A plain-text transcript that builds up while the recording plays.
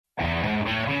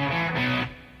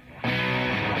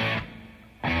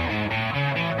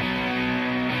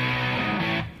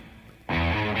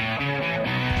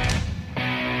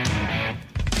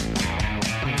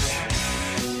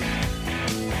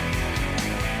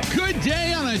Good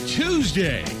day on a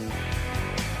Tuesday.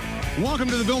 Welcome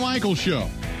to the Bill Michaels Show.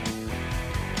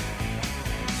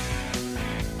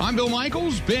 I'm Bill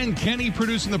Michaels. Ben Kenny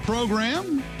producing the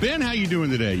program. Ben, how you doing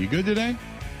today? You good today?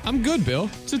 I'm good, Bill.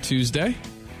 It's a Tuesday.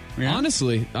 Yeah?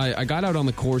 Honestly, I got out on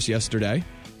the course yesterday,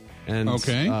 and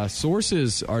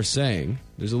sources are saying,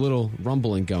 there's a little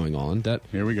rumbling going on, that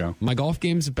here we go. My golf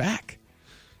game's back.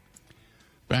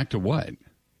 Back to what?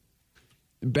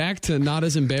 Back to not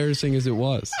as embarrassing as it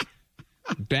was.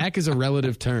 Back is a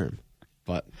relative term,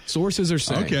 but sources are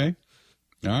saying. Okay.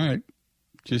 All right.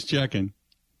 Just checking.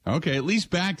 Okay, at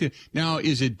least back to... Now,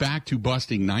 is it back to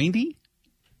busting 90?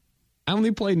 I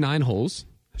only played 9 holes.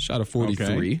 Shot a 43.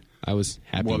 Okay. I was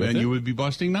happy with it. Well, then you would be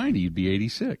busting 90. You'd be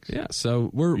 86. Yeah,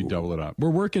 so you double it up. We're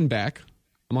working back.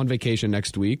 I'm on vacation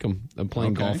next week. I'm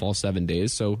playing golf all 7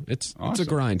 days, so it's a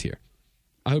grind here.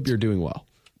 I hope you're doing well.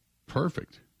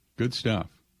 Perfect. Good stuff.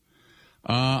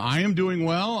 I am doing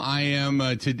well. I am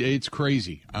today. It's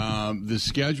crazy. The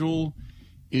schedule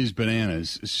is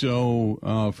bananas.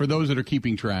 So for those that are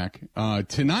keeping track,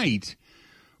 tonight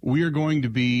we are going to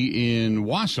be in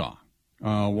Wausau.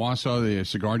 The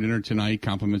cigar dinner tonight,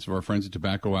 compliments of our friends at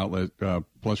Tobacco Outlet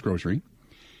Plus Grocery.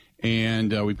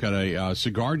 And we've got a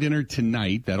cigar dinner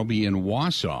tonight. That'll be in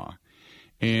Wausau.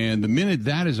 And the minute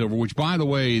that is over, which, by the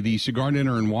way, the cigar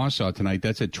dinner in Wausau tonight,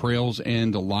 that's at Trails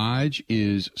End Lodge,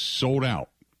 is sold out.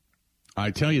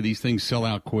 I tell you, these things sell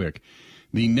out quick.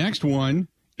 The next one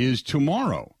is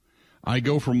tomorrow. I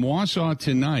go from Wausau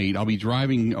tonight. I'll be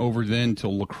driving over then to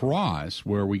La Crosse,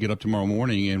 where we get up tomorrow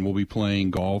morning, and we'll be playing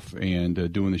golf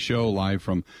and doing the show live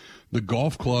from the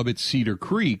golf club at Cedar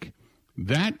Creek.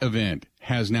 That event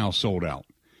has now sold out.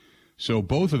 So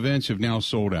both events have now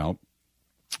sold out.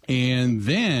 And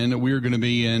then we're going to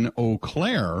be in Eau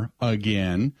Claire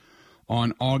again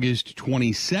on August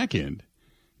 22nd.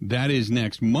 That is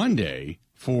next Monday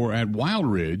at Wild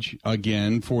Ridge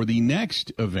again for the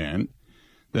next event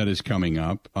that is coming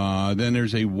up. Then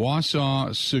there's a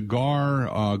Wausau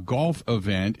cigar golf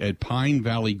event at Pine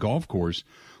Valley Golf Course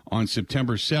on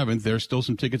September 7th. There's still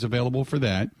some tickets available for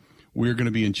that. We're going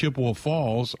to be in Chippewa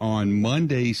Falls on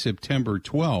Monday, September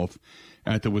 12th.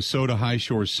 At the Wissota High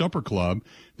Shore Supper Club.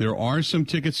 There are some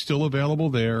tickets still available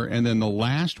there. And then the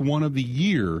last one of the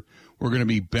year, we're going to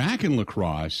be back in La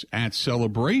Crosse at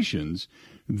Celebrations.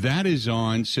 That is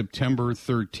on September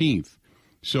 13th.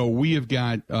 So we have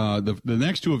got the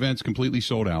next two events completely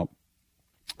sold out.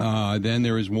 Then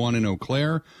there is one in Eau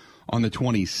Claire on the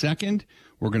 22nd.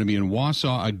 We're going to be in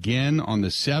Wausau again on the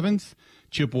 7th,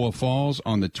 Chippewa Falls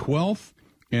on the 12th,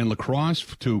 and La Crosse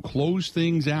to close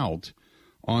things out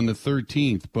on the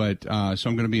 13th. But so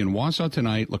I'm going to be in Wausau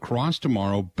tonight, La Crosse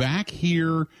tomorrow, back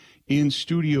here in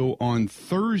studio on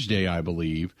Thursday, I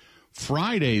believe.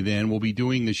 Friday, then, we'll be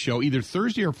doing the show. Either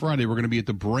Thursday or Friday, we're going to be at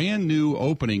the brand new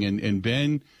opening. And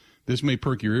Ben, this may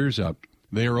perk your ears up.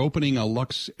 They are opening a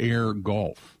Lux Air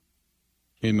Golf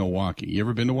in Milwaukee. You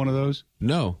ever been to one of those?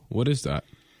 No. What is that?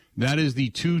 That is the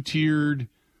two-tiered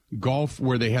golf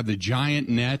where they have the giant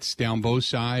nets down both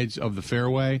sides of the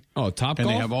fairway. Oh, Top Golf? And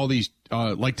they have all these,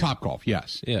 like Top Golf,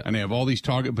 yes. Yeah. And they have all these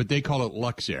target, but they call it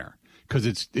Lux Air because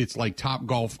it's like Top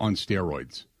Golf on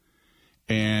steroids.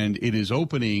 And it is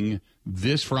opening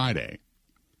this Friday.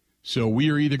 So we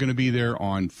are either going to be there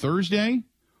on Thursday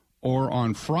or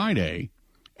on Friday.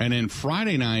 And then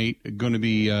Friday night, going to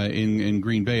be in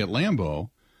Green Bay at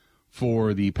Lambeau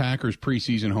for the Packers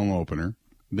preseason home opener.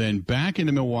 Then back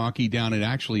into Milwaukee down at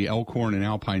actually Elkhorn and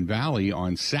Alpine Valley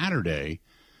on Saturday.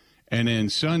 And then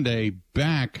Sunday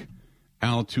back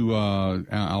out to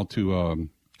Eau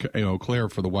Claire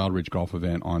for the Wild Ridge Golf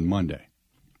event on Monday.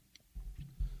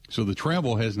 So the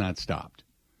travel has not stopped.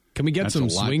 Can we get some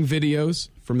swing videos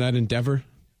from that endeavor?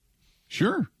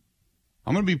 Sure.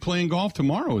 I'm going to be playing golf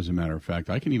tomorrow, as a matter of fact.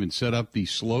 I can even set up the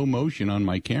slow motion on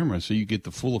my camera so you get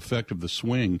the full effect of the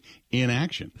swing in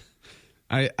action.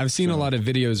 I've seen a lot of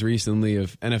videos recently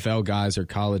of NFL guys or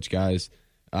college guys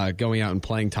going out and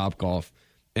playing Top Golf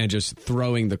and just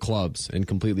throwing the clubs and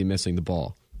completely missing the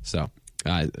ball. So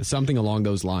something along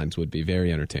those lines would be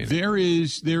very entertaining. There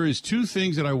is two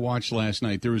things that I watched last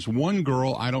night. There was one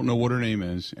girl, I don't know what her name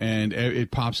is, and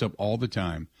it pops up all the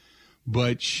time.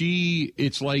 But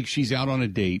it's like she's out on a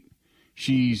date.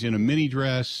 She's in a mini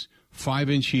dress,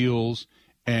 5-inch heels,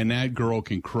 and that girl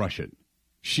can crush it.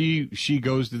 She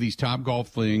goes to these Top Golf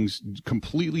things,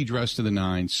 completely dressed to the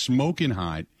nines, smoking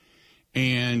hot,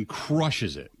 and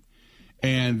crushes it.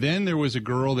 And then there was a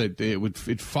girl that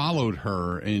it followed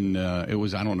her, and it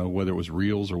was, I don't know whether it was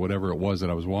Reels or whatever it was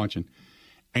that I was watching.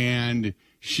 And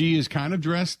she is kind of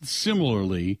dressed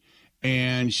similarly,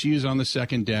 and she is on the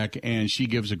second deck, and she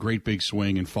gives a great big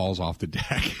swing and falls off the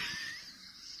deck.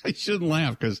 I shouldn't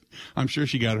laugh because I'm sure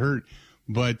she got hurt,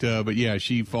 but yeah,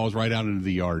 she falls right out into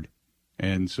the yard.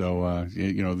 And so,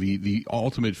 the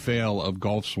ultimate fail of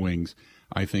golf swings,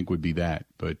 I think, would be that.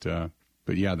 But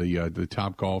yeah, the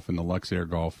Top Golf and the Luxair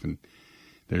Golf, and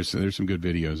there's some good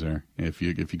videos there if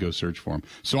you go search for them.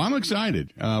 So I'm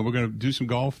excited. We're going to do some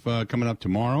golf coming up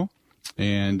tomorrow,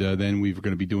 and then we're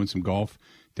going to be doing some golf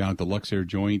down at the Luxair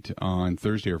Joint on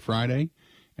Thursday or Friday,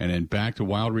 and then back to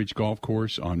Wild Ridge Golf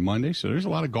Course on Monday. So there's a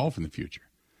lot of golf in the future.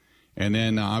 And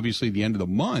then obviously the end of the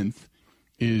month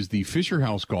is the Fisher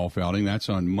House golf outing. That's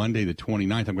on Monday the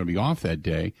 29th. I'm going to be off that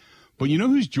day. But you know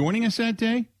who's joining us that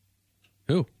day?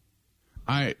 Who?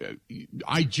 I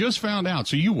just found out,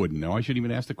 so you wouldn't know. I shouldn't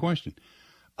even ask the question.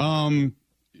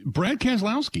 Brad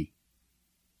Keselowski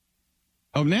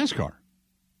of NASCAR,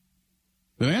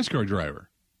 the NASCAR driver.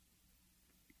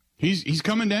 He's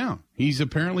coming down. He's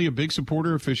apparently a big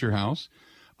supporter of Fisher House.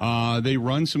 They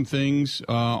run some things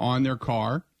on their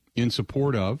car in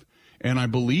support of. And I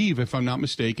believe, if I'm not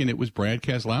mistaken, it was Brad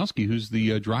Keselowski who's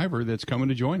the driver that's coming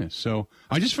to join us. So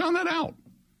I just found that out.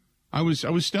 I was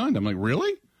stunned. I'm like,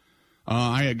 really?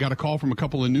 I got a call from a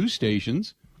couple of news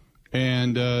stations,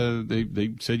 and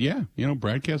they said, yeah,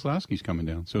 Brad Keselowski's coming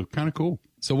down. So kind of cool.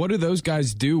 So what do those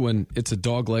guys do when it's a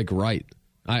dogleg right?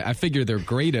 I figure they're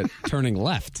great at turning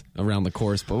left around the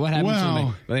course, but what happens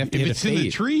when they have to hit a fade? If it's in the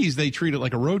trees, they treat it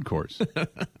like a road course.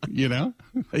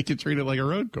 They can treat it like a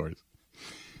road course.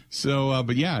 So,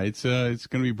 but yeah, it's going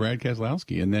to be Brad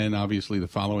Keselowski. And then obviously the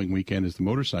following weekend is the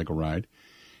motorcycle ride.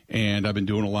 And I've been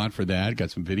doing a lot for that.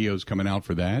 Got some videos coming out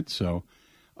for that. So,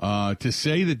 to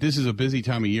say that this is a busy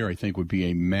time of year, I think would be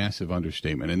a massive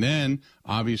understatement. And then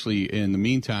obviously in the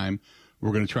meantime,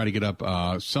 we're going to try to get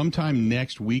up, sometime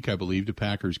next week, I believe, to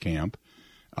Packers camp,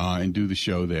 and do the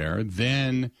show there.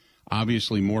 Then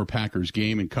obviously more Packers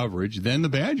game and coverage. Then the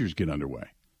Badgers get underway.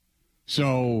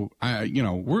 So,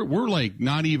 we're like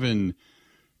not even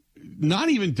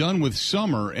done with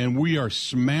summer, and we are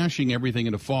smashing everything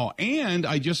into fall. And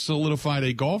I just solidified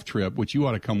a golf trip, which you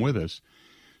ought to come with us,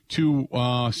 to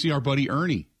see our buddy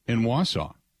Ernie in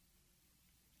Wausau.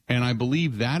 And I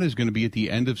believe that is going to be at the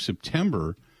end of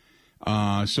September.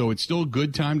 So it's still a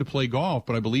good time to play golf,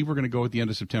 but I believe we're going to go at the end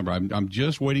of September. I'm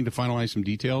just waiting to finalize some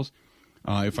details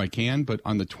if I can. But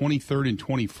on the 23rd and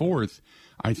 24th,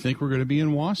 I think we're going to be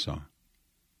in Wausau.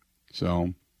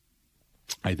 So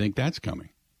I think that's coming.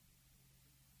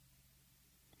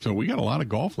 So we got a lot of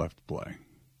golf left to play.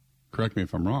 Correct me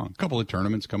if I'm wrong. A couple of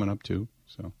tournaments coming up, too.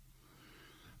 So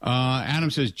Adam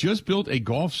says, just built a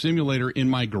golf simulator in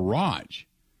my garage.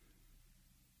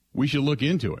 We should look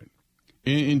into it.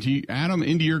 Into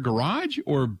your garage,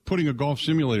 or putting a golf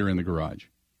simulator in the garage?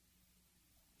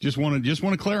 Just want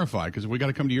to clarify, because if we got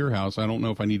to come to your house, I don't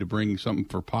know if I need to bring something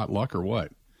for potluck or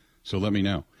what. So let me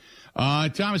know.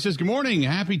 Thomas says, good morning.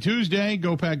 Happy Tuesday.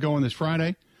 Go Pack going this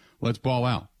Friday. Let's ball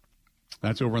out.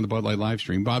 That's over on the Bud Light live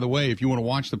stream. By the way, if you want to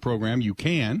watch the program, you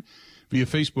can via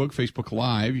Facebook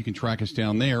Live. You can track us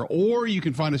down there, or you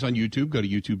can find us on YouTube. Go to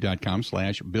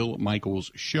youtube.com/Bill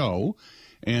Michaels Show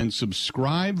and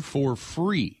subscribe for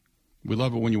free. We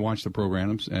love it when you watch the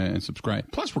programs and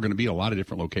subscribe. Plus, we're going to be at a lot of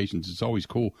different locations. It's always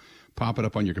cool. Pop it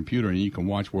up on your computer, and you can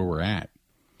watch where we're at.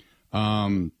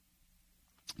 Kevin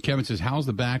says, how's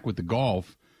the back with the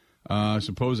golf?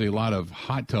 Suppose a lot of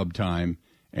hot tub time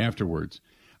afterwards.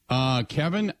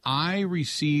 Kevin, I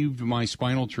received my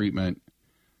spinal treatment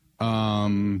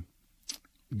going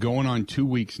on 2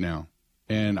 weeks now.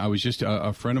 And I was just,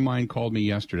 a friend of mine called me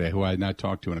yesterday who I had not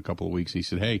talked to in a couple of weeks. He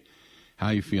said, hey,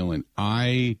 how you feeling?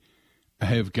 I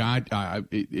have got,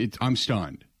 I'm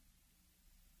stunned.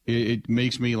 It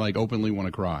makes me like openly want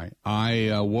to cry.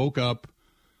 I woke up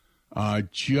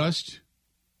just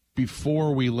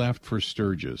before we left for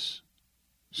Sturgis.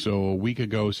 So a week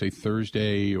ago, say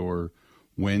Thursday or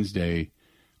Wednesday,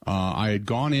 I had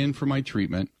gone in for my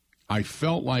treatment. I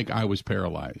felt like I was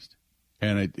paralyzed,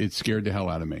 and it scared the hell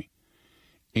out of me.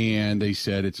 And they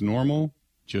said, it's normal.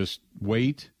 Just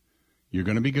wait. You're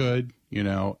going to be good,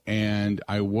 And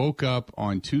I woke up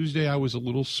on Tuesday. I was a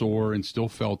little sore and still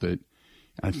felt it.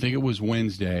 I think it was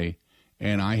Wednesday,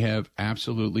 and I have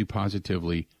absolutely,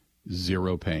 positively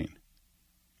zero pain.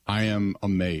 I am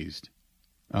amazed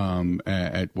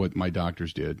at what my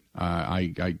doctors did.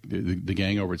 The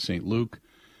gang over at St. Luke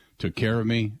took care of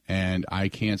me, and I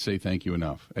can't say thank you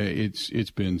enough.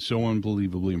 It's been so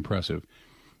unbelievably impressive.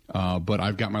 But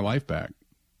I've got my life back.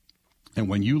 And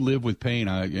when you live with pain,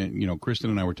 Kristen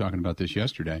and I were talking about this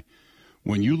yesterday.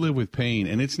 When you live with pain,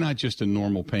 and it's not just a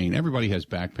normal pain. Everybody has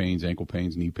back pains, ankle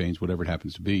pains, knee pains, whatever it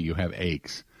happens to be. You have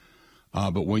aches.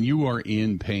 But when you are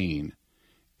in pain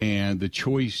and the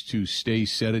choice to stay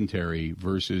sedentary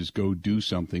versus go do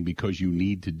something because you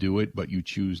need to do it, but you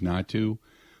choose not to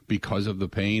because of the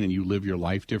pain and you live your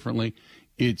life differently,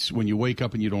 it's when you wake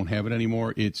up and you don't have it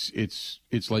anymore, it's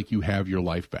like you have your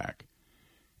life back.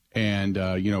 And,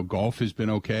 golf has been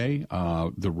okay.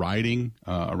 The riding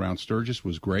around Sturgis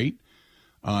was great.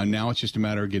 Now it's just a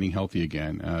matter of getting healthy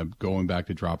again, going back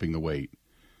to dropping the weight.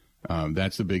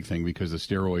 That's the big thing because the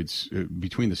steroids,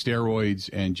 between the steroids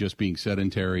and just being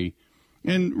sedentary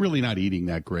and really not eating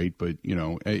that great, but,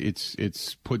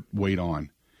 it's put weight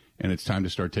on. And it's time to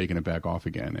start taking it back off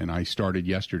again. And I started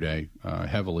yesterday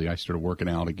heavily. I started working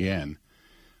out again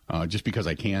just because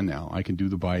I can now. I can do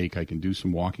the bike. I can do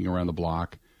some walking around the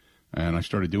block. And I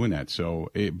started doing that.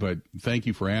 But thank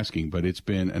you for asking. But it's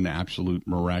been an absolute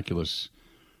miraculous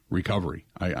recovery,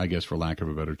 I guess, for lack of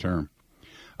a better term.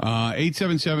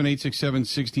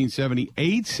 877-867-1670.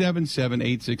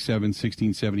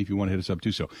 877-867-1670 if you want to hit us up,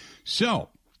 do so. So,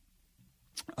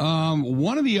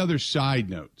 one of the other side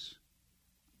notes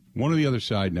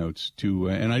to,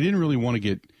 and I didn't really want to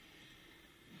get,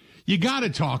 you got to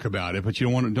talk about it, but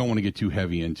you don't want to get too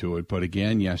heavy into it. But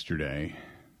again, yesterday,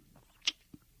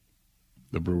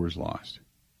 the Brewers lost.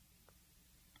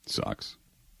 Sucks.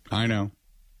 I know.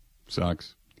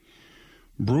 Sucks.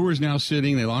 Brewers now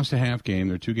sitting, they lost a half game.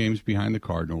 They're 2 games behind the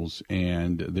Cardinals,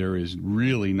 and there is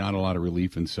really not a lot of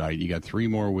relief in sight. You got 3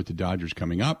 more with the Dodgers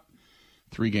coming up,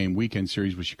 3-game weekend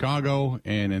series with Chicago,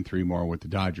 and then 3 more with the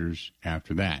Dodgers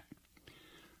after that.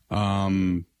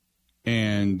 And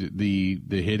the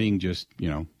hitting just,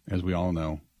 as we all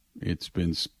know, it's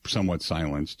been somewhat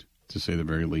silenced, to say the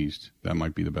very least. That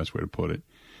might be the best way to put it.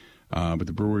 But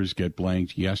the Brewers get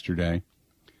blanked yesterday,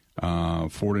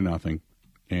 4-0.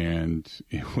 And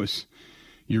it was,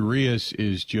 Urias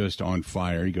is just on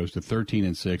fire. He goes to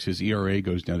 13-6. His ERA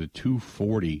goes down to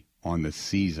 2.40 on the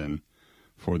season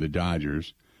for the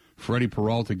Dodgers. Freddie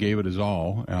Peralta gave it his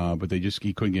all, but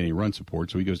he couldn't get any run support,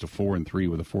 so he goes to 4-3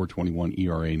 with a 4.21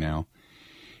 ERA now.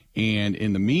 And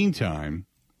in the meantime,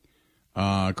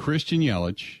 Christian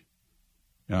Yelich,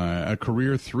 a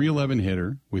career .311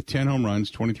 hitter with 10 home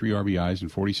runs, 23 RBIs in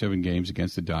 47 games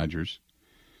against the Dodgers.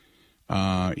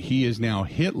 He is now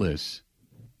hitless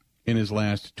in his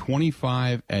last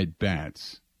 25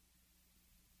 at-bats.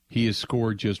 He has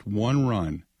scored just 1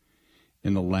 run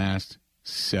in the last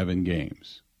 7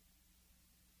 games.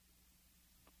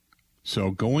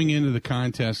 So going into the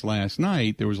contest last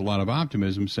night, there was a lot of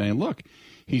optimism saying, look,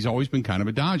 he's always been kind of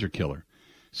a Dodger killer.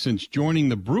 Since joining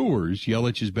the Brewers,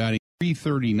 Yelich is batting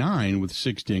 .339 with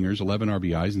 6 dingers, 11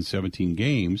 RBIs in 17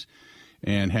 games,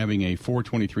 and having a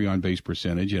 .423 on-base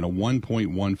percentage and a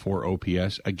 1.14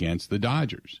 OPS against the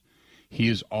Dodgers. He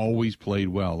has always played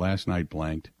well. Last night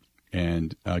blanked.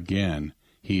 And again,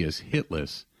 he is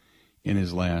hitless in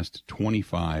his last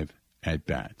 25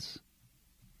 at-bats.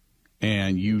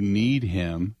 And you need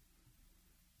him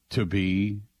to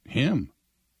be him.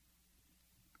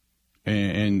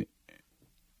 And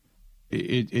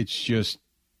it's just,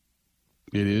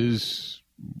 it is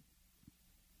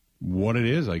what it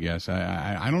is, I guess.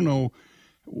 I don't know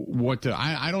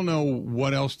I don't know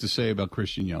what else to say about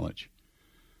Christian Yelich.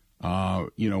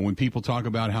 When people talk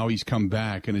about how he's come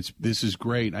back and this is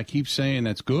great, I keep saying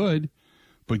that's good,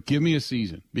 but give me a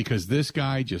season because this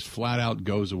guy just flat out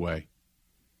goes away.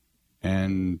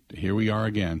 And here we are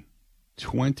again,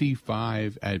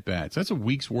 25 at-bats. That's a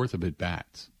week's worth of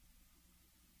at-bats.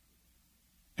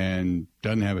 And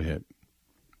doesn't have a hit.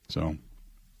 So,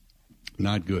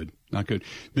 not good. Not good.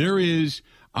 There is,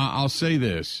 I'll say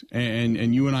this,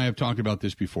 and you and I have talked about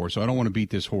this before, so I don't want to beat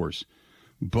this horse.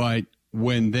 But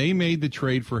when they made the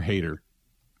trade for Hader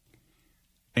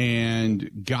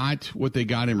and got what they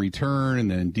got in return and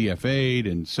then DFA'd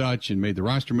and such and made the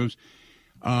roster moves,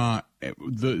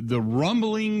 the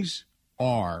rumblings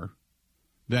are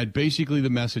that basically the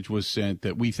message was sent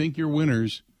that we think you're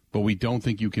winners, but we don't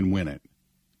think you can win it.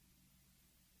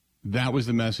 That was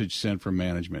the message sent from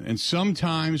management. And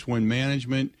sometimes when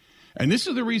management, and this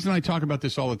is the reason I talk about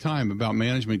this all the time, about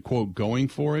management, quote, going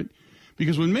for it,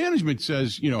 because when management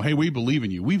says, hey, we believe in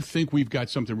you, we think we've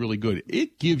got something really good,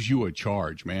 it gives you a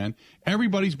charge, man.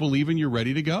 Everybody's believing you're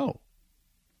ready to go.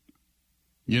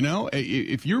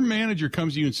 If your manager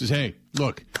comes to you and says, hey,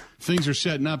 look, things are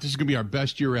setting up, this is going to be our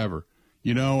best year ever.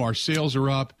 Our sales are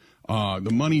up.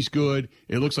 The money's good.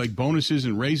 It looks like bonuses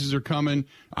and raises are coming.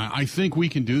 I think we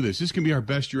can do this. This can be our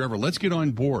best year ever. Let's get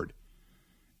on board.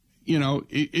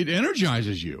 It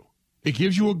energizes you. It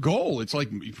gives you a goal. It's like,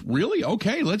 really?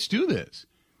 Okay, let's do this.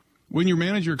 When your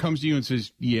manager comes to you and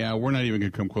says, yeah, we're not even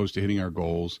going to come close to hitting our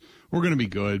goals. We're going to be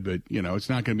good, but, it's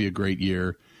not going to be a great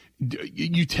year.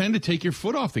 you tend to take your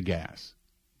foot off the gas.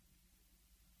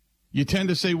 You tend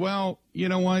to say, well, you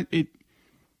know what?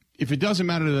 If it doesn't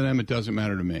matter to them, it doesn't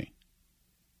matter to me.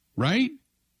 Right?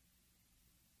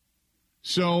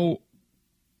 So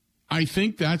I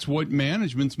think that's what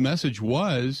management's message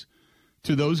was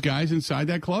to those guys inside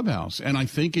that clubhouse. And I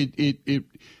think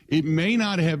it may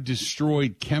not have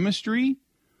destroyed chemistry,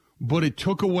 but it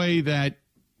took away that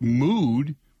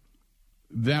mood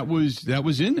that was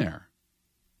in there.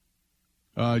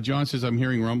 John says, I'm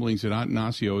hearing rumblings that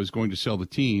Ignacio is going to sell the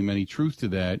team. Any truth to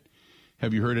that?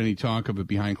 Have you heard any talk of it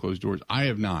behind closed doors? I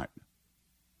have not.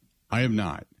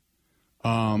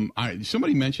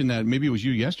 Somebody mentioned that. Maybe it was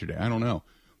you yesterday. I don't know.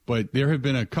 But there have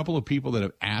been a couple of people that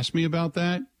have asked me about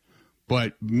that.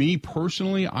 But me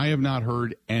personally, I have not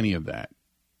heard any of that.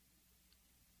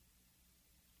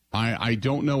 I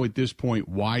don't know at this point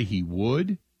why he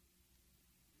would,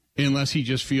 unless he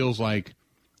just feels like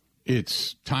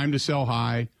it's time to sell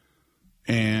high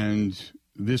and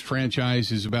this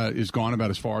franchise is gone about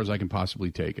as far as I can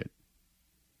possibly take it.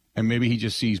 And maybe he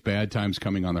just sees bad times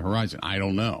coming on the horizon. I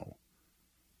don't know.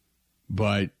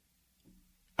 But,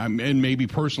 and maybe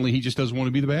personally he just doesn't want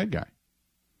to be the bad guy.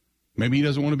 Maybe he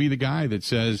doesn't want to be the guy that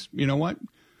says, you know what,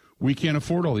 we can't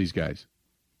afford all these guys.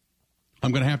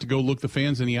 I'm going to have to go look the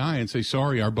fans in the eye and say,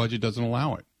 sorry, our budget doesn't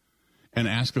allow it. And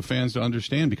ask the fans to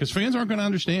understand, because fans aren't going to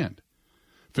understand.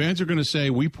 Fans are going to say,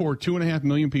 we pour 2.5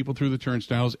 million people through the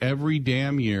turnstiles every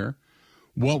damn year.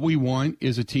 What we want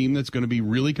is a team that's going to be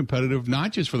really competitive,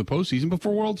 not just for the postseason, but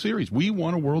for World Series. We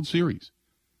want a World Series.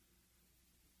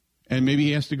 And maybe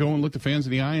he has to go and look the fans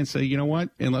in the eye and say, you know what,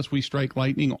 unless we strike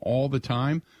lightning all the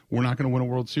time, we're not going to win a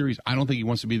World Series. I don't think he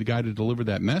wants to be the guy to deliver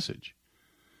that message.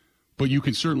 But you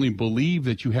can certainly believe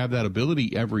that you have that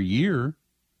ability every year.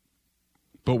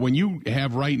 But when you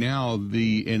have right now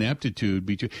the ineptitude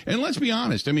between, and let's be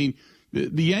honest, I mean,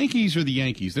 the Yankees are the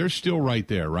Yankees. They're still right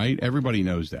there, right? Everybody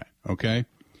knows that, okay?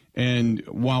 And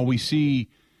while we see,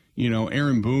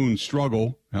 Aaron Boone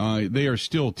struggle, they are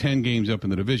still 10 games up in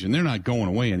the division. They're not going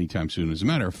away anytime soon. As a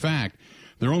matter of fact,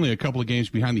 they're only a couple of games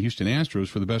behind the Houston Astros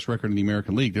for the best record in the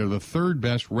American League. They're the third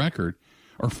best record,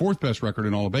 or fourth best record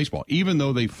in all of baseball, even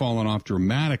though they've fallen off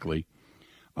dramatically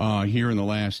here in the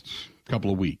last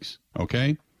couple of weeks,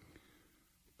 okay?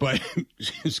 But,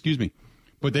 excuse me,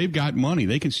 but they've got money.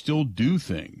 They can still do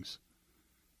things.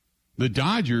 The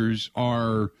Dodgers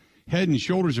are head and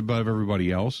shoulders above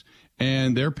everybody else,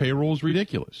 and their payroll is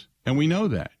ridiculous. And we know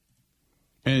that.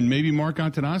 And maybe Mark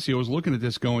Antanasio is looking at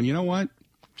this going, you know what?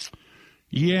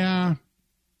 Yeah,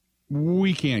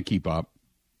 we can't keep up.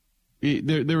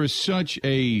 There is such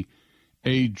a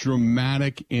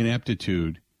dramatic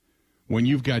ineptitude when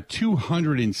you've got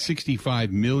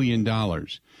 $265 million.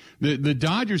 The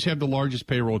Dodgers have the largest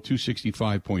payroll at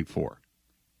 $265.4.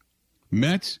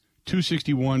 Mets,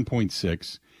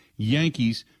 $261.6.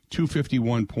 Yankees,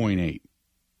 $251.8.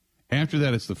 After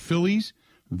that, it's the Phillies,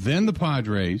 then the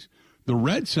Padres. The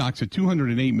Red Sox at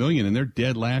 $208 million, and they're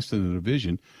dead last in the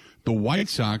division. The White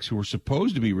Sox, who are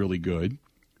supposed to be really good,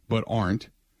 but aren't,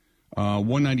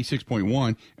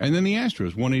 $196.1. And then the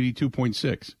Astros,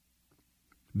 $182.6.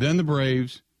 Then the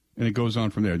Braves, and it goes on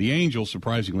from there. The Angels,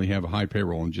 surprisingly, have a high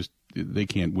payroll and just they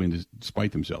can't win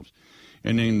despite themselves.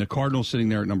 And then the Cardinals sitting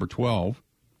there at number 12,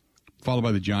 followed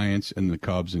by the Giants and the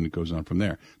Cubs, and it goes on from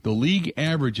there. The league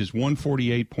average is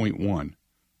 148.1.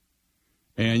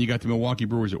 And you got the Milwaukee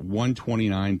Brewers at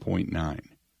 129.9.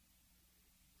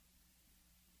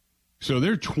 So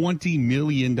they're $20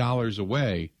 million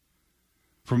away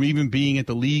from even being at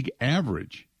the league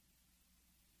average.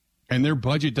 And their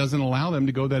budget doesn't allow them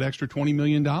to go that extra $20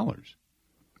 million.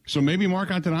 So maybe Mark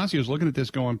Antanasio is looking at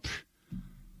this going,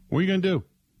 what are you going to do?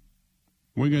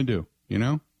 What are you going to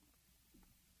do?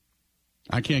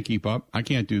 I can't keep up. I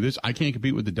can't do this. I can't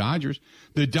compete with the Dodgers.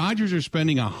 The Dodgers are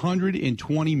spending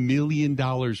 $120 million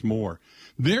more.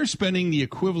 They're spending the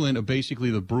equivalent of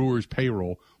basically the Brewers'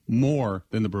 payroll more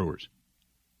than the Brewers.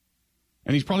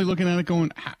 And he's probably looking at it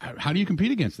going, how do you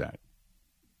compete against that?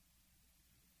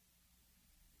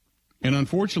 And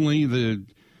unfortunately, the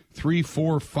 3,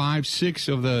 4, 5, 6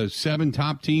 of the 7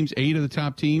 top teams, 8 of the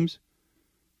top teams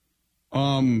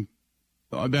that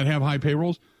have high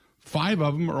payrolls, 5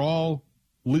 of them are all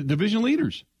division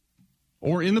leaders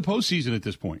or in the postseason at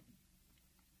this point.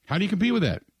 How do you compete with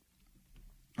that?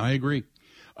 I agree.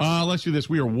 Let's do this.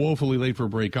 We are woefully late for a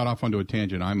break. Got off onto a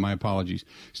tangent. My apologies.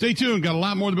 Stay tuned. Got a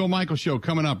lot more of the Bill Michaels Show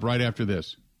coming up right after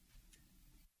this.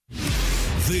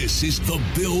 This is the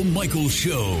Bill Michaels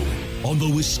Show on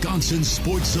the Wisconsin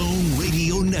Sports Zone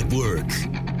Radio Network.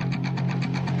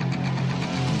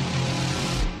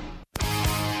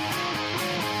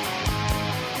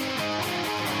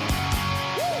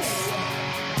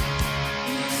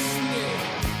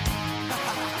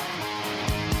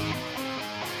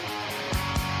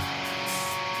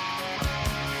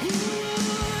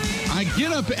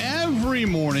 Get up every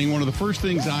morning. One of the first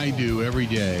things I do every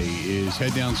day is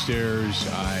head downstairs.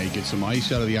 I get some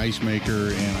ice out of the ice maker,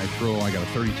 and I got a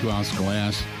 32-ounce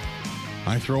glass.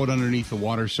 I throw it underneath the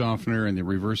water softener and the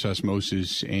reverse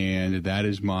osmosis, and that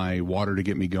is my water to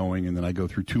get me going, and then I go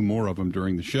through 2 more of them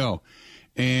during the show.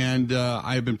 And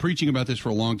I've been preaching about this for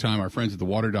a long time. Our friends at the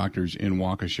Water Doctors in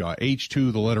Waukesha,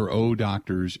 H2, the letter O,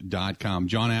 doctors.com.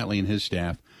 John Atlee and his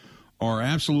staff are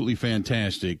absolutely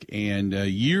fantastic. And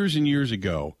years and years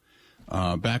ago,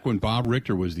 back when Bob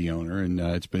Richter was the owner, and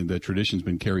the tradition's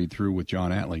been carried through with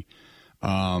John Atlee,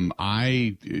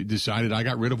 I decided I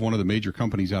got rid of one of the major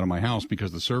companies out of my house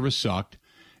because the service sucked,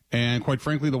 and quite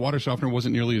frankly, the water softener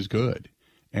wasn't nearly as good.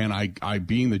 And I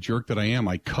being the jerk that I am,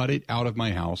 I cut it out of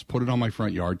my house, put it on my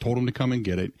front yard, told them to come and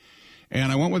get it,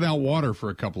 and I went without water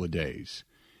for a couple of days.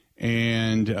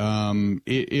 And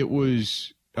it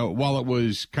was, while it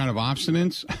was kind of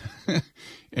obstinance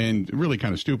and really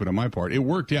kind of stupid on my part, it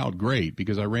worked out great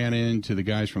because I ran into the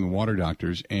guys from the Water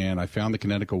Doctors, and I found the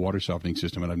Connecticut water softening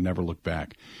system, and I've never looked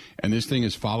back. And this thing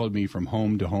has followed me from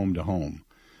home to home to home.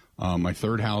 My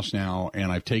third house now,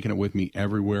 and I've taken it with me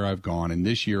everywhere I've gone. And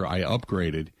this year I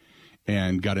upgraded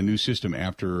and got a new system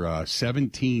after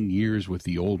 17 years with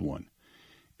the old one.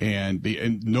 And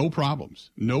no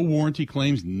problems, no warranty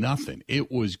claims, nothing.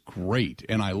 It was great,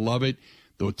 and I love it.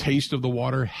 The taste of the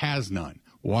water has none.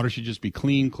 Water should just be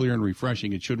clean, clear, and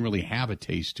refreshing. It shouldn't really have a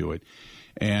taste to it.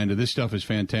 And this stuff is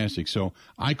fantastic. So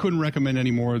I couldn't recommend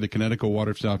any more of the Connecticut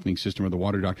water softening system or the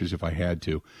Water Doctors if I had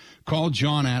to. Call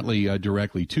John Atlee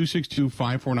directly,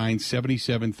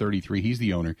 262-549-7733. He's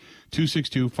the owner,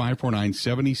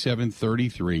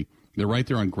 262-549-7733. They're right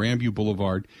there on Grandview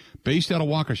Boulevard, based out of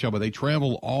Waukesha, but they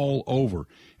travel all over.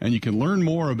 And you can learn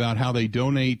more about how they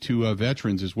donate to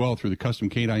veterans as well through the Custom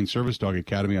Canine Service Dog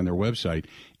Academy on their website,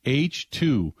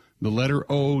 H2, the letter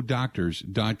O,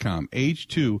 doctors.com.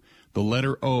 H2, the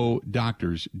letter O,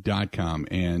 doctors.com.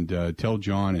 And tell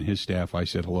John and his staff I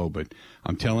said hello. But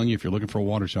I'm telling you, if you're looking for a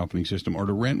water softening system or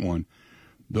to rent one,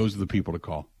 those are the people to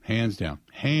call. Hands down.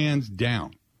 Hands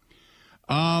down.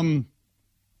 I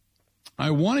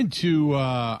wanted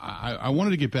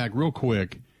to get back real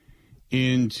quick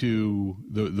into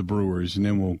the Brewers, and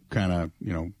then we'll kind of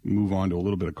move on to a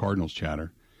little bit of Cardinals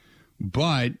chatter.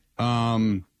 But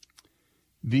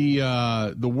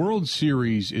the World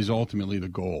Series is ultimately the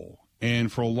goal,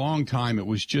 and for a long time it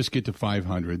was just get to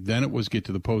 500. Then it was get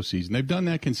to the postseason. They've done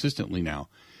that consistently now.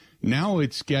 Now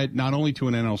it's get not only to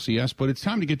an NLCS, but it's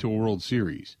time to get to a World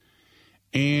Series.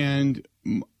 And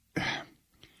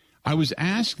I was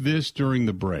asked this during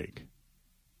the break.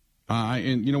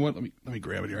 And you know what? Let me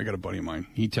grab it here. I got a buddy of mine.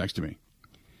 He texted me.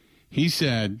 He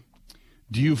said,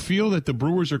 do you feel that the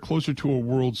Brewers are closer to a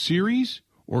World Series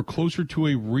or closer to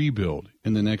a rebuild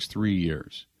in the next 3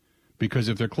 years? Because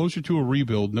if they're closer to a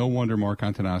rebuild, no wonder Mark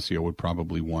Antanasio would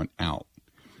probably want out.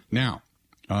 Now,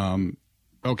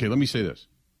 okay, let me say this.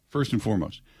 First and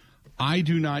foremost, I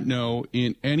do not know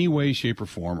in any way, shape, or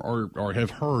form, or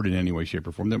have heard in any way, shape,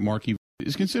 or form that Marky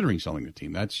is considering selling the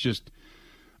team. That's just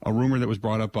a rumor that was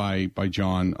brought up by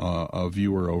John, a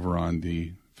viewer over on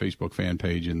the Facebook fan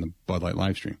page in the Bud Light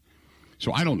live stream.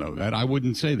 So I don't know that. I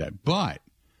wouldn't say that. But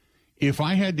if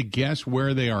I had to guess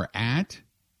where they are at,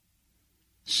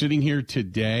 sitting here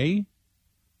today,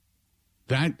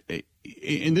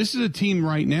 and this is a team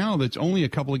right now that's only a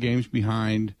couple of games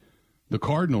behind the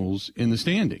Cardinals in the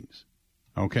standings.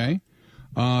 Okay?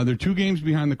 They're 2 games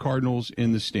behind the Cardinals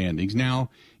in the standings. Now,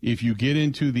 if you get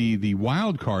into the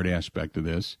wild card aspect of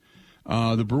this,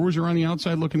 the Brewers are on the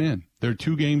outside looking in. They're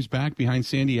 2 games back behind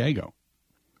San Diego.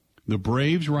 The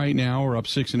Braves right now are up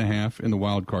 6.5 in the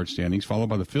wild card standings, followed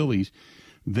by the Phillies,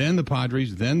 then the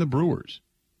Padres, then the Brewers.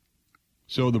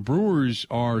 So the Brewers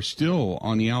are still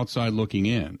on the outside looking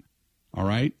in. All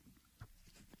right?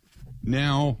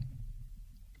 Now,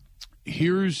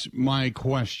 here's my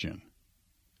question.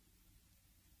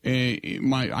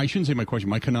 I shouldn't say my question,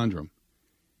 my conundrum.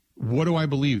 What do I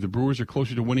believe? The Brewers are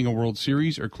closer to winning a World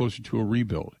Series or closer to a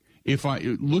rebuild?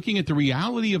 Looking at the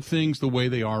reality of things the way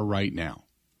they are right now,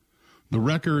 the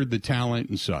record, the talent,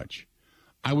 and such,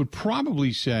 I would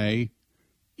probably say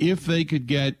if they could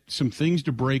get some things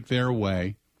to break their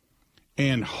way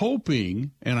and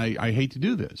hoping, and I hate to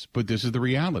do this, but this is the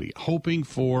reality, hoping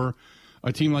for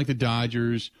a team like the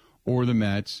Dodgers or the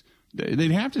Mets,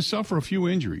 they'd have to suffer a few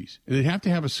injuries. They'd have to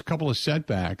have a couple of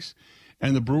setbacks,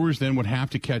 and the Brewers then would have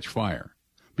to catch fire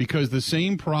because the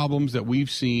same problems that we've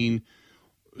seen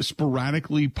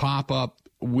sporadically pop up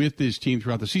with this team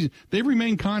throughout the season, they've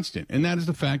remained constant, and that is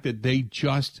the fact that they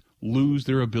just lose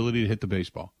their ability to hit the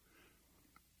baseball.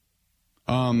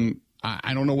 I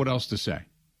don't know what else to say.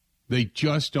 They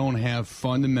just don't have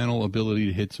fundamental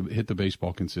ability to hit the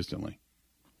baseball consistently.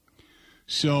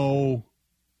 So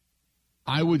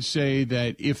I would say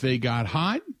that if they got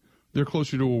hot, they're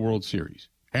closer to a World Series,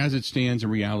 as it stands in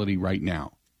reality right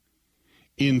now.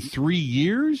 In 3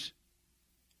 years,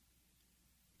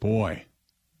 boy.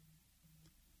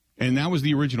 And that was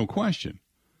the original question.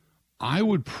 I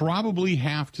would probably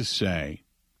have to say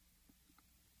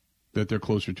that they're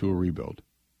closer to a rebuild.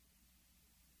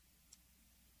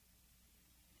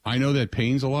 I know that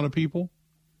pains a lot of people,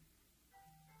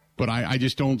 but I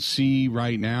just don't see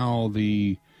right now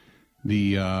the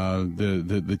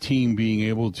team being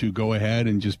able to go ahead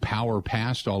and just power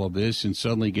past all of this and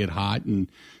suddenly get hot and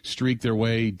streak their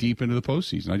way deep into the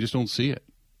postseason. I just don't see it.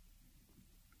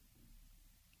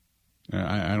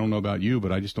 I don't know about you,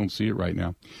 but I just don't see it right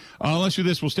now. Let's do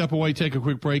this. We'll step away, take a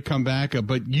quick break, come back.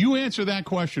 But you answer that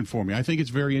question for me. I think it's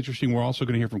very interesting. We're also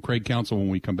going to hear from Craig Counsell when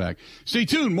we come back. Stay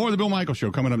tuned. More of the Bill Michaels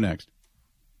Show coming up next.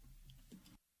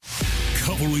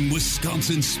 Covering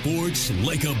Wisconsin sports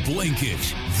like a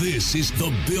blanket. This is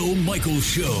the Bill Michaels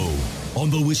Show on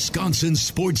the Wisconsin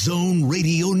Sports Zone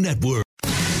Radio Network.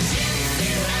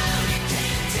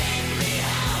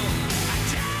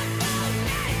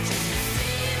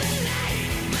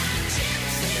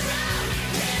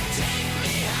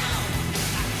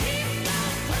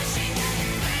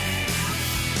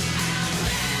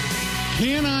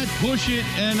 Cannot push it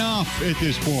enough at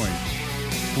this point.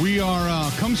 We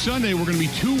are, come Sunday, we're going to be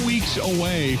 2 weeks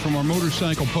away from our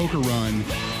motorcycle poker run.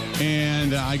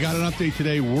 And I got an update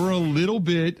today. We're a little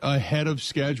bit ahead of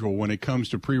schedule when it comes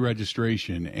to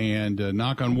pre-registration. And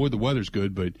knock on wood, the weather's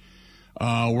good. But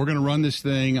we're going to run this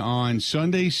thing on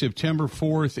Sunday, September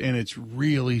 4th. And it's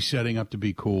really setting up to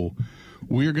be cool.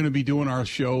 We're going to be doing our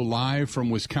show live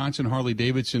from Wisconsin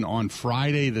Harley-Davidson on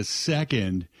Friday the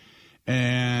 2nd.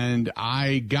 And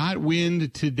I got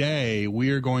wind today we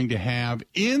are going to have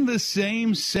in the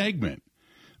same segment.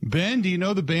 Ben, do you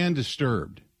know the band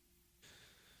Disturbed?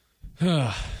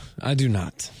 I do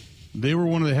not. They were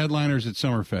one of the headliners at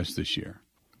Summerfest this year.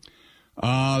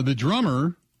 The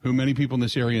drummer, who many people in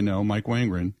this area know, Mike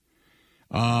Wangren,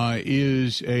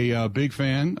 is a big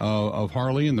fan of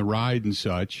Harley and the ride and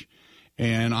such.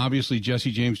 And obviously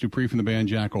Jesse James Dupree from the band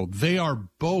Jackal. They are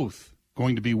both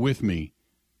going to be with me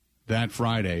that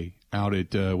Friday out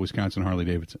at Wisconsin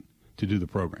Harley-Davidson to do the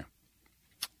program.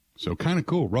 So kind of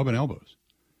cool, rubbing elbows.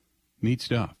 Neat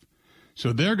stuff.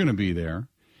 So they're going to be there.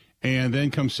 And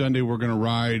then come Sunday, we're going to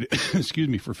ride,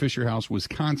 for Fisher House,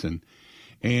 Wisconsin.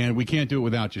 And we can't do it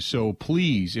without you. So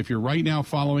please, if you're right now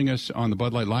following us on the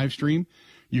Bud Light live stream,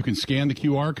 you can scan the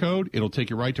QR code. It'll take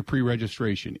you right to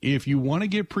pre-registration. If you want to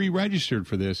get pre-registered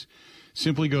for this,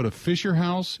 simply go to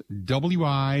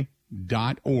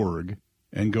fisherhousewi.org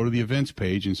and go to the events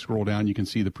page and scroll down. You can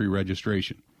see the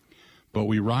pre-registration. But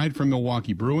we ride from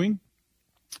Milwaukee Brewing.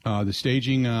 The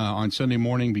staging on Sunday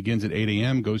morning begins at 8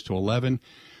 a.m., goes to 11.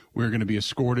 We're going to be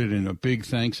escorted, and a big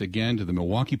thanks again to the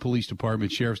Milwaukee Police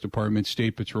Department, Sheriff's Department,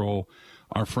 State Patrol,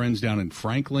 our friends down in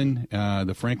Franklin,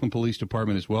 the Franklin Police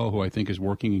Department as well, who I think is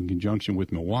working in conjunction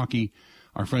with Milwaukee,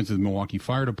 our friends at the Milwaukee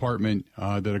Fire Department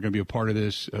that are going to be a part of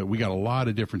this. We got a lot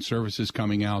of different services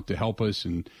coming out to help us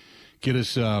and get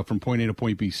us from point A to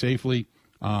point B safely.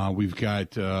 We've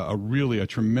got a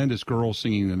tremendous girl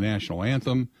singing the national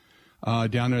anthem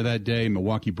down there that day.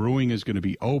 Milwaukee Brewing is going to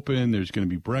be open. There's going to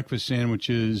be breakfast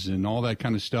sandwiches and all that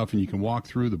kind of stuff, and you can walk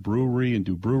through the brewery and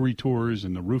do brewery tours,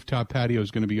 and the rooftop patio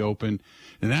is going to be open,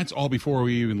 and that's all before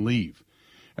we even leave.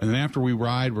 And then after we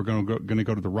ride, we're going to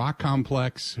go to the Rock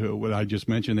Complex. What I just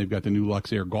mentioned, they've got the new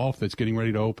Lux Air Golf that's getting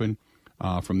ready to open.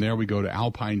 From there, we go to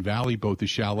Alpine Valley, both the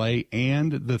chalet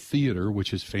and the theater,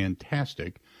 which is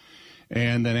fantastic.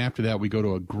 And then after that, we go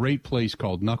to a great place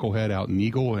called Knucklehead out in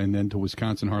Eagle, and then to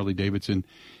Wisconsin Harley-Davidson.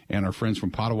 And our friends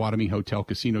from Potawatomi Hotel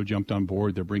Casino jumped on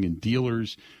board. They're bringing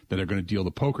dealers that are going to deal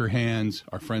the poker hands.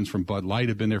 Our friends from Bud Light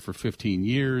have been there for 15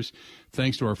 years.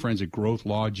 Thanks to our friends at Growth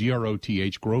Law,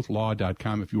 GROTH,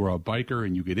 growthlaw.com. If you are a biker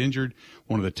and you get injured,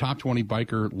 one of the top 20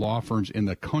 biker law firms in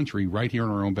the country right here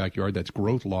in our own backyard. That's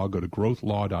Growth Law. Go to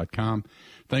growthlaw.com.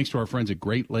 Thanks to our friends at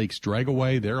Great Lakes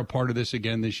Dragaway. They're a part of this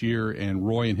again this year, and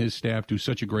Roy and his staff do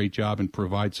such a great job and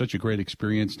provide such a great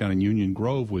experience down in Union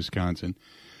Grove, Wisconsin.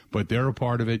 But they're a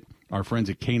part of it. Our friends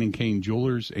at Kane & Kane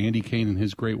Jewelers, Andy Kane and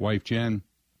his great wife, Jen,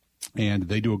 and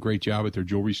they do a great job at their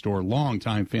jewelry store,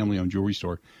 long-time family-owned jewelry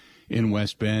store in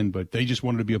West Bend. But they just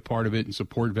wanted to be a part of it and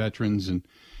support veterans,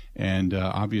 and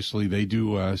obviously they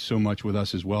do so much with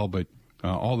us as well. But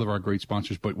all of our great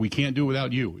sponsors. But we can't do it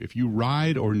without you. If you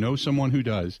ride or know someone who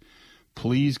does,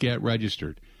 please get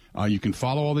registered. You can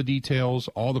follow all the details,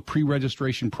 all the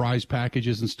pre-registration prize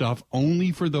packages and stuff,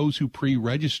 only for those who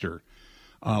pre-register.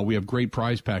 We have great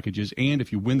prize packages, and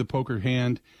if you win the poker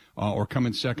hand or come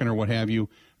in second or what have you,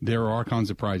 there are all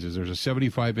kinds of prizes. There's a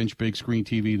 75-inch big screen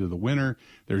TV to the winner.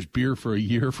 There's beer for a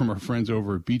year from our friends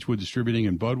over at Beechwood Distributing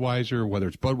and Budweiser, whether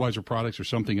it's Budweiser products or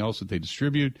something else that they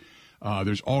distribute.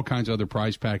 There's all kinds of other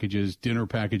prize packages, dinner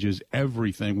packages,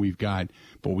 everything we've got,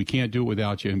 but we can't do it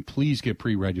without you. And please get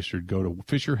pre-registered. Go to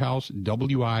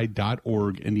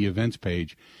fisherhousewi.org in the events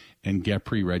page and get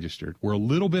pre-registered. We're a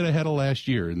little bit ahead of last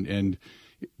year, and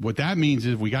what that means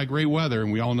is we got great weather,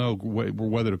 and we all know we're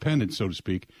weather dependent, so to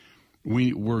speak.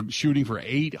 We're shooting for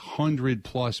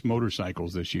 800-plus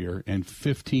motorcycles this year and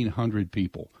 1,500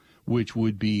 people, which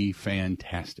would be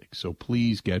fantastic. So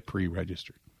please get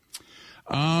pre-registered.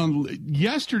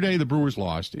 Yesterday, the Brewers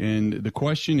lost, and the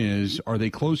question is, are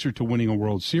they closer to winning a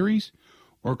World Series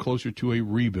or closer to a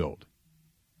rebuild?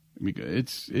 I mean,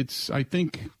 it's. I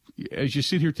think, as you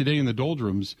sit here today in the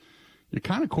doldrums, you're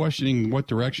kind of questioning what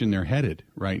direction they're headed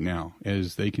right now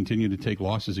as they continue to take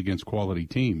losses against quality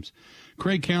teams.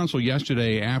 Craig Counsell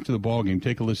yesterday after the ballgame,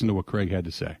 take a listen to what Craig had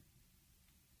to say.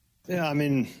 Yeah, I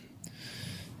mean,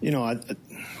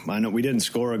 I know we didn't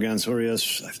score against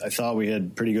Urias. I thought we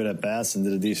had pretty good at-bats and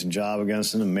did a decent job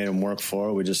against them and made them work for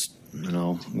it. We just,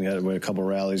 we had a couple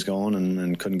rallies going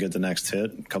and couldn't get the next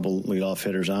hit. A couple leadoff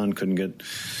hitters on, couldn't get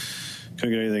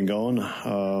anything going.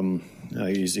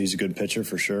 He's a good pitcher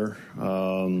for sure.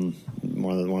 One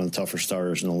of the tougher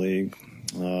starters in the league.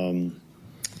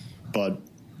 But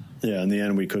yeah, in the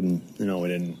end, we couldn't. We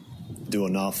didn't do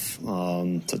enough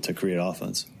to create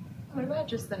offense. What about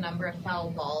just the number of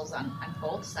foul balls on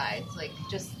both sides? Like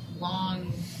just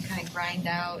long kind of grind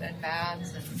out at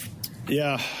bats.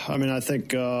 Yeah, I mean, I think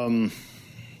that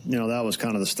was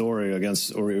kind of the story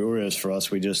against Urias for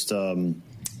us. We just.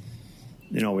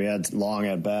 We had long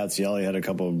at-bats. Yelich had a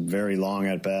couple of very long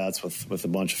at-bats with a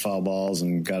bunch of foul balls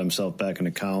and got himself back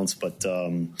into counts. But,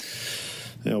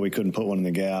 we couldn't put one in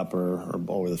the gap or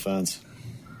over the fence.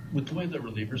 With the way the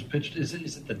relievers pitched, is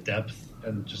it the depth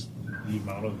and just the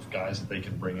amount of guys that they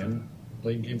can bring in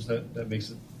late in games that makes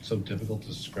it so difficult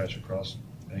to scratch across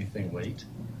anything late?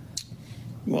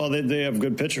 Well, they have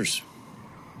good pitchers.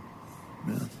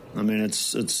 Yeah. I mean,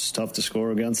 it's tough to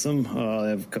score against them. They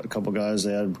have a couple guys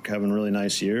having really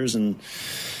nice years, and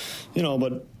those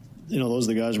are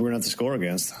the guys we're gonna have to score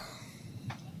against.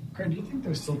 Craig, do you think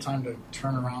there's still time to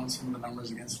turn around some of the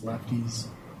numbers against lefties?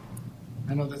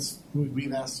 I know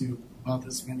we've asked you about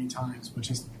this many times, but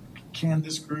just can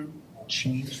this group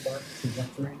change that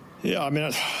trajectory? Yeah, I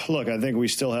mean, look, I think we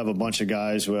still have a bunch of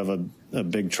guys who have a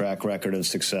big track record of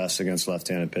success against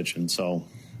left-handed pitching. So.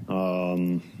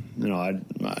 I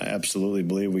absolutely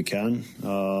believe we can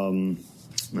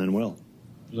and will.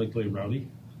 You like play Rowdy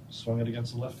swung it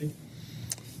against the lefty?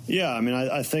 Yeah, I mean,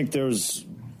 I think there's,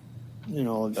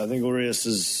 I think Urias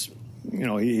is,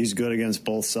 he's good against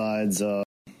both sides.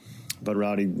 But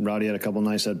Rowdy had a couple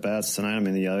nice at bats tonight. I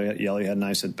mean, Yelich had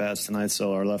nice at bats tonight.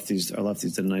 So our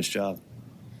lefties did a nice job.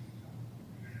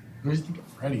 What do you think of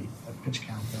Freddie at pitch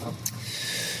count up?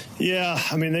 Yeah,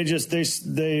 I mean,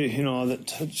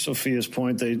 Sophia's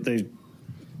point, they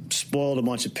spoiled a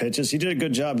bunch of pitches. He did a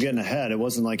good job getting ahead. It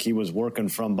wasn't like he was working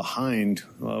from behind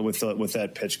with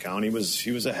that pitch count. He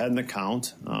was ahead in the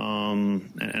count,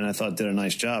 and I thought did a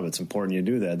nice job. It's important you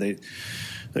do that.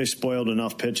 They spoiled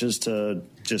enough pitches to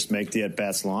just make the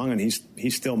at-bats long, and he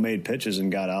still made pitches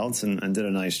and got outs and did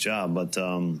a nice job. But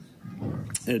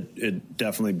it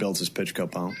definitely builds his pitch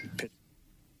count.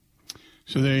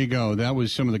 So there you go. That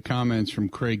was some of the comments from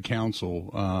Craig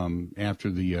Counsell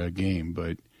after the game.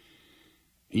 But,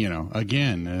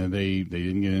 again, they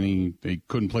didn't get any – they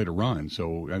couldn't play to run.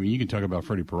 So, I mean, you can talk about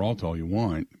Freddie Peralta all you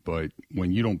want, but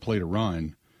when you don't play to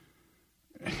run,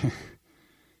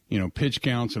 pitch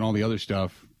counts and all the other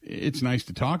stuff, it's nice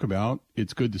to talk about.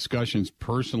 It's good discussions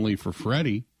personally for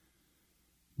Freddie,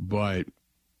 but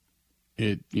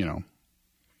it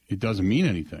doesn't mean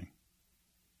anything.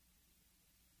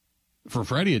 For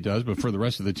Freddie, it does, but for the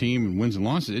rest of the team and wins and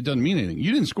losses, it doesn't mean anything.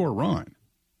 You didn't score a run.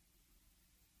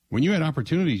 When you had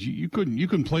opportunities, you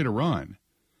couldn't play to run.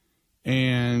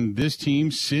 And this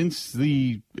team, since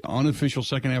the unofficial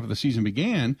second half of the season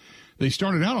began, they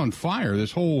started out on fire.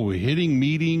 This whole hitting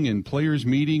meeting and players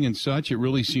meeting and such, it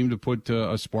really seemed to put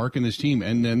a spark in this team.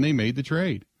 And then they made the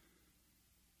trade.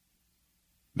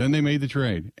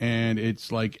 And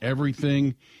it's like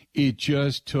everything, it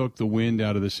just took the wind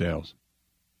out of the sails.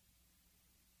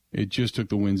 It just took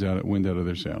the wind out of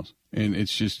their sails. And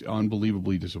it's just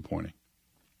unbelievably disappointing.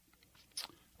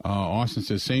 Austin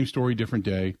says, same story, different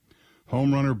day.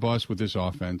 Home run or bust with this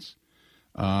offense.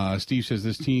 Steve says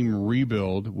this team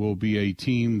rebuild will be a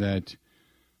team that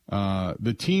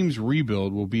the team's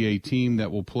rebuild will be a team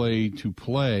that will play to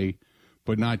play,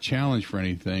 but not challenge for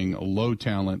anything. A low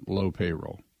talent, low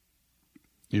payroll.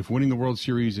 If winning the World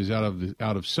Series is out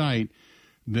of sight,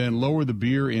 then lower the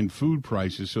beer and food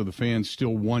prices so the fans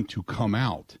still want to come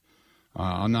out.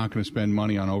 I'm not going to spend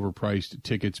money on overpriced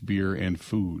tickets, beer, and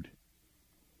food.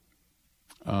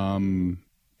 And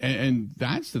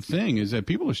that's the thing, is that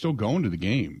people are still going to the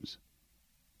games.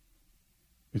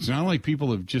 It's not like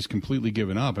people have just completely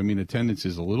given up. I mean, attendance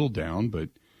is a little down, but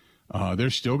they're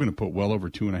still going to put well over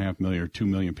 2.5 million or 2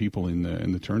 million people in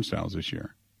the turnstiles this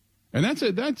year. And that's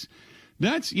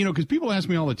because people ask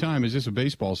me all the time, is this a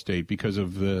baseball state because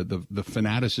of the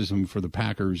fanaticism for the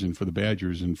Packers and for the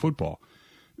Badgers in football?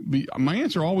 My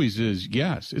answer always is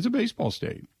yes, it's a baseball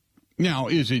state. Now,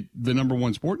 is it the number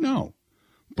one sport? No.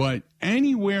 But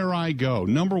anywhere I go,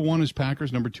 number one is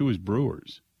Packers, number two is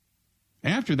Brewers.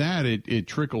 After that, it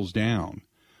trickles down.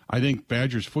 I think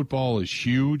Badgers football is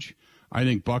huge. I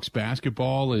think Bucks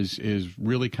basketball is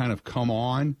really kind of come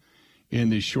on in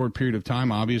this short period of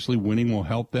time. Obviously, winning will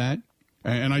help that.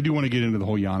 And I do want to get into the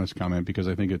whole Giannis comment because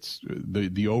I think it's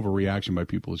the overreaction by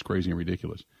people is crazy and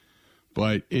ridiculous.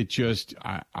 But it just,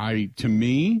 to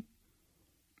me,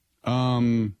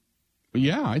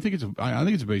 yeah, I think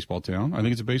it's a baseball town. I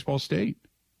think it's a baseball state.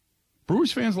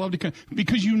 Brewers fans love to come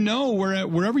because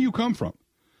wherever you come from.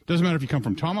 Doesn't matter if you come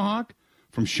from Tomahawk,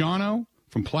 from Shawano,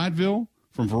 from Platteville,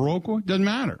 from Viroqua. Doesn't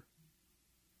matter.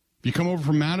 If you come over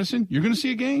from Madison, you're going to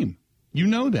see a game. You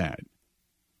know that.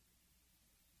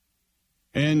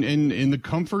 And in the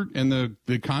comfort and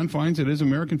the confines it is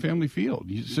American Family Field.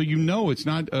 So it's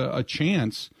not a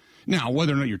chance. Now,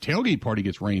 whether or not your tailgate party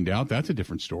gets rained out, that's a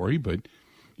different story. But,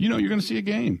 you're going to see a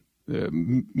game.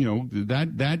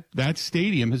 That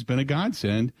stadium has been a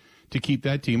godsend to keep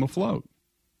that team afloat.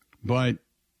 But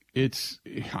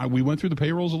we went through the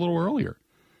payrolls a little earlier.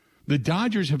 The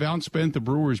Dodgers have outspent the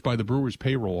Brewers by the Brewers'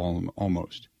 payroll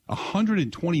almost.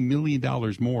 $120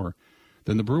 million more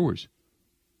than the Brewers.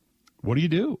 What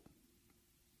do?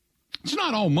 It's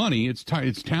not all money. It's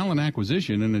talent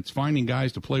acquisition, and it's finding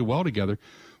guys to play well together.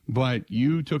 But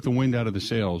you took the wind out of the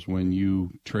sails when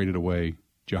you traded away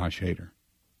Josh Hader.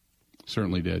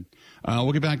 Certainly did.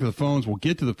 We'll get back to the phones. We'll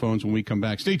get to the phones when we come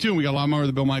back. Stay tuned. We got a lot more of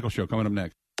the Bill Michaels Show coming up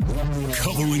next.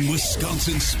 Covering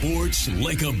Wisconsin sports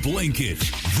like a blanket.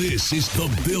 This is the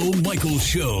Bill Michaels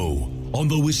Show on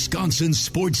the Wisconsin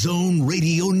Sports Zone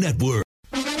Radio Network.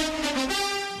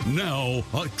 Now,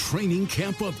 a training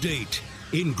camp update.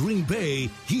 In Green Bay,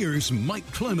 here's Mike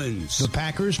Clemens. The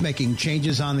Packers making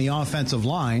changes on the offensive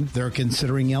line. They're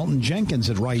considering Elton Jenkins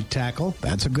at right tackle.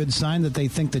 That's a good sign that they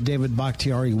think that David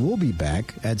Bakhtiari will be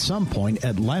back at some point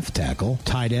at left tackle.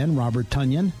 Tight end Robert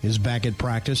Tonyan is back at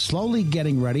practice, slowly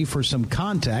getting ready for some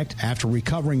contact after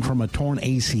recovering from a torn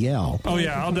ACL. Oh,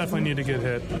 yeah, I'll definitely need to get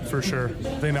hit, for sure.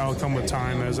 I think that'll come with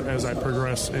time as I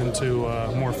progress into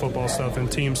more football stuff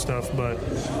and team stuff. But,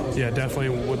 yeah, definitely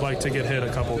would like to get hit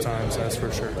a couple times, that's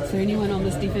for sure. Is there anyone on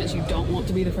this defense you don't want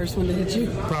to be the first one to hit you?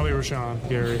 Probably Rashawn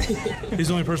Gary. He's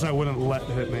the only person I wouldn't let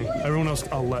hit me. Everyone else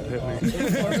I'll let hit me.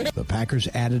 The Packers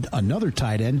added another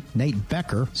tight end, Nate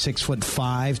Becker,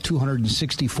 6'5",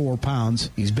 264 pounds.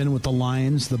 He's been with the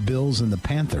Lions, the Bills, and the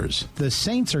Panthers. The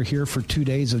Saints are here for 2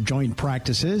 days of joint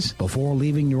practices. Before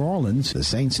leaving New Orleans, the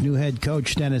Saints' new head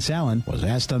coach, Dennis Allen, was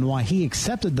asked on why he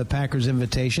accepted the Packers'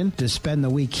 invitation to spend the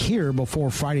week here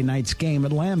before Friday night's game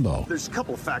at Lambeau. There's a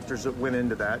couple of factors that went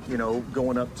into that.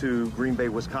 Going up to Green Bay,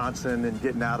 Wisconsin, and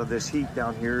getting out of this heat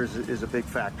down here is a big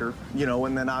factor.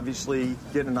 And then obviously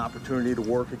getting an opportunity to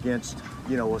work against,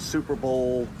 a Super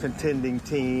Bowl contending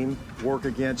team, work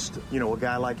against, a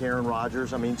guy like Aaron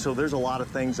Rodgers. I mean, so there's a lot of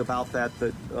things about that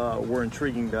were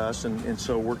intriguing to us, and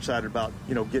so we're excited about,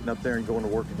 getting up there and going to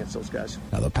work against those guys.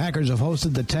 Now, the Packers have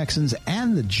hosted the Texans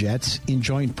and the Jets in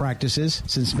joint practices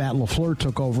since Matt LaFleur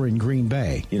took over in Green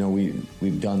Bay.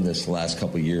 We've done this the last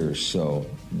couple of years, so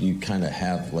you kind of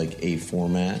have like a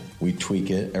format. We tweak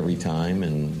it every time,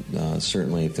 and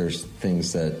certainly if there's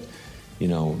things that,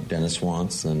 Dennis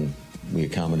wants, then we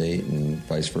accommodate, and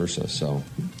vice versa. So,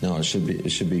 no, it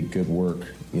should be good work,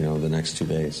 the next 2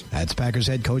 days. That's Packers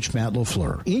head coach Matt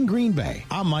LaFleur. In Green Bay,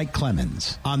 I'm Mike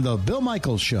Clemens on the Bill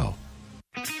Michaels Show.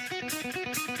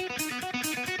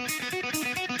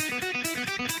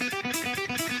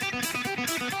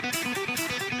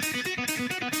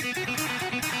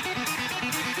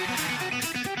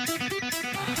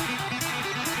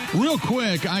 Real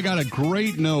quick, I got a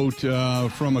great note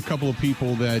from a couple of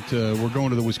people that were going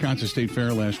to the Wisconsin State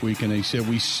Fair last week, and they said,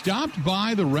 we stopped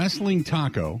by the Wrestling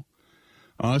Taco.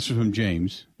 This is from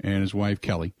James and his wife,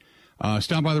 Kelly.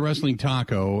 Stopped by the Wrestling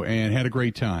Taco and had a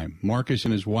great time. Marcus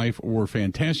and his wife were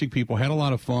fantastic people, had a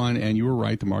lot of fun, and you were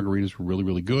right, the margaritas were really,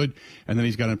 really good. And then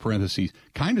he's got in parentheses,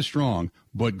 kind of strong,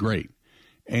 but great.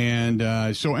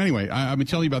 And so anyway, I've been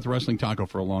telling you about the Wrestling Taco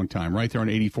for a long time, right there on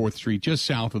 84th Street, just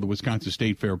south of the Wisconsin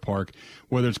State Fair Park,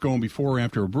 whether it's going before or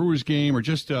after a Brewers game or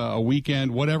just a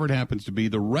weekend, whatever it happens to be.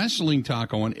 The Wrestling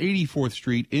Taco on 84th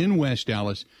Street in West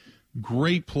Dallas,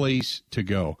 great place to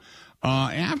go.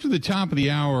 After the top of the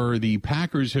hour, the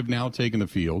Packers have now taken the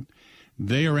field.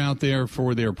 They are out there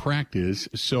for their practice,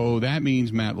 so that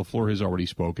means Matt LaFleur has already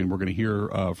spoken. We're going to hear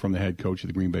from the head coach of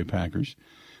the Green Bay Packers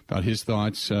about his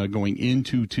thoughts going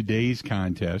into today's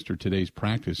contest, or today's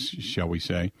practice, shall we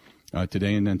say,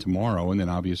 today and then tomorrow. And then,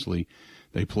 obviously,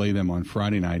 they play them on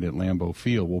Friday night at Lambeau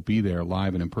Field. We'll be there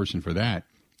live and in person for that.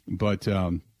 But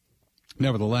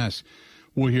nevertheless,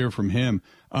 we'll hear from him.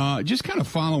 Just kind of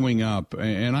following up,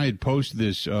 and I had posted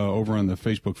this over on the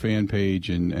Facebook fan page,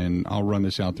 and I'll run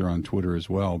this out there on Twitter as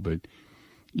well. But,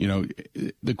 you know,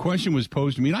 the question was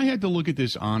posed to me, and I had to look at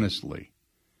this honestly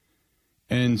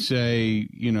and say,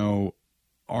 you know,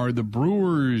 are the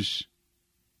Brewers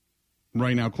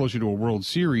right now closer to a World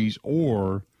Series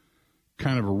or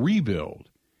kind of a rebuild?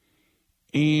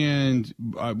 And,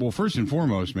 well, first and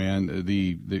foremost, man,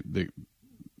 the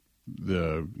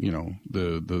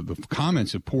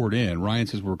comments have poured in. Ryan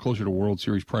says we're closer to World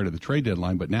Series prior to the trade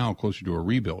deadline, but now closer to a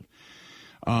rebuild.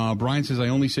 Brian says, I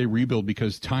only say rebuild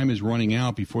because time is running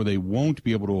out before they won't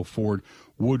be able to afford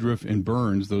Woodruff and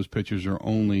Burns. Those pitchers are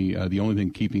only the only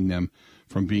thing keeping them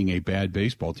from being a bad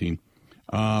baseball team.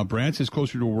 Brad says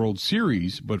closer to a World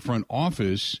Series, but front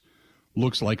office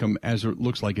looks like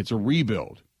it's a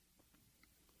rebuild,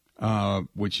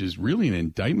 which is really an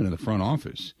indictment of the front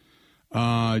office.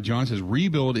 John says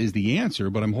rebuild is the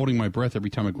answer, but I'm holding my breath every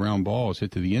time a ground ball is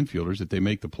hit to the infielders that they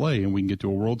make the play and we can get to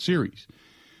a World Series.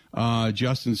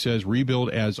 Justin says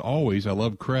rebuild as always. I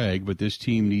love Craig, but this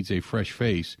team needs a fresh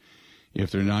face. If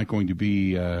they're not going to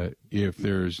be, if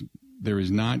there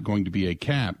is not going to be a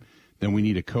cap, then we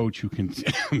need a coach who can,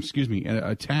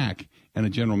 attack, and a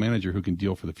general manager who can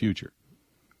deal for the future.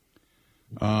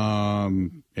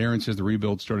 Aaron says the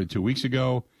rebuild started 2 weeks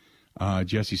ago.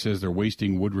 Jesse says they're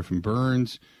wasting Woodruff and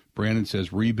Burns. Brandon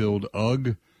says rebuild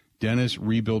UGG. Dennis,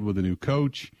 rebuild with a new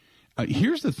coach.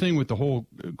 Here's the thing with the whole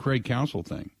Craig Counsell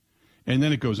thing. And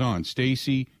then it goes on.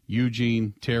 Stacy,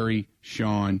 Eugene, Terry,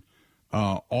 Sean,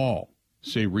 all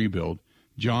say rebuild.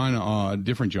 John,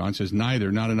 different John, says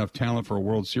neither. Not enough talent for a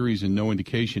World Series and no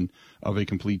indication of a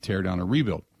complete teardown or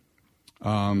rebuild.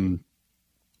 And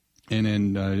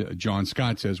then John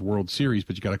Scott says World Series,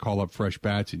 but you got to call up fresh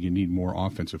bats and you need more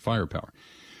offensive firepower.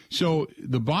 So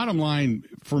the bottom line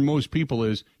for most people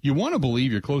is you want to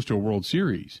believe you're close to a World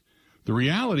Series. The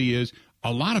reality is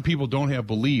a lot of people don't have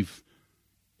belief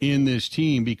in this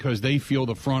team because they feel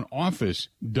the front office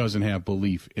doesn't have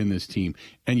belief in this team.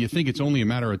 And you think it's only a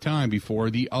matter of time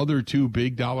before the other two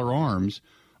big dollar arms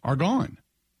are gone.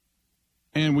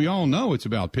 And we all know it's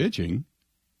about pitching.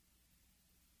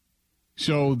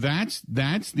 So that's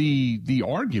the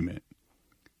argument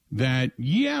that,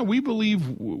 yeah, we believe,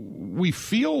 we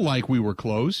feel like we were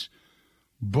close,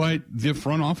 but the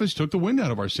front office took the wind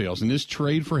out of our sails. And this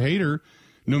trade for Hader,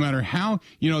 no matter how,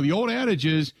 the old adage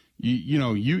is,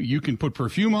 you can put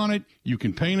perfume on it, you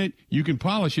can paint it, you can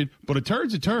polish it, but a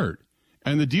turd's a turd.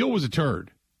 And the deal was a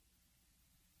turd.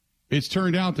 It's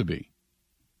turned out to be.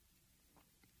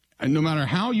 And no matter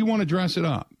how you want to dress it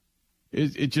up,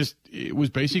 it was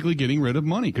basically getting rid of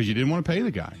money because you didn't want to pay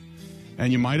the guy.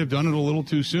 And you might have done it a little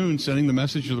too soon, sending the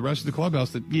message to the rest of the clubhouse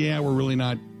that, yeah, we're really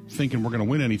not thinking we're going to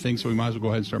win anything, so we might as well go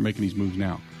ahead and start making these moves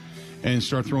now and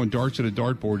start throwing darts at a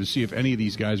dartboard to see if any of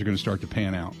these guys are going to start to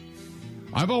pan out.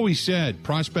 I've always said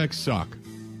prospects suck.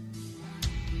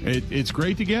 It's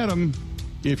great to get them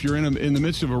if you're in the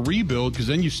midst of a rebuild because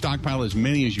then you stockpile as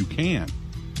many as you can.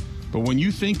 But when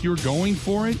you think you're going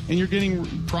for it and you're getting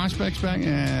prospects back,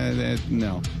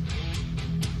 no.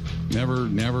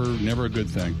 Never a good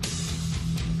thing.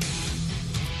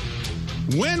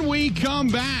 When we come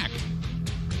back,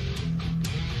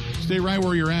 stay right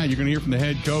where you're at. You're going to hear from the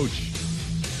head coach,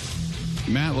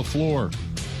 Matt LaFleur.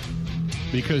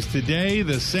 Because today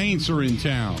the Saints are in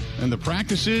town. And the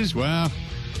practices, well,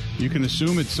 you can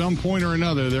assume at some point or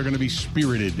another they're going to be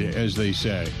spirited, as they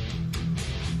say.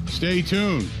 Stay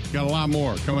tuned. Got a lot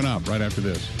more coming up right after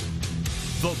this.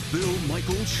 The Bill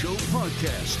Michaels Show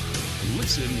Podcast.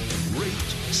 Listen, rate,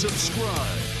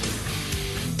 subscribe.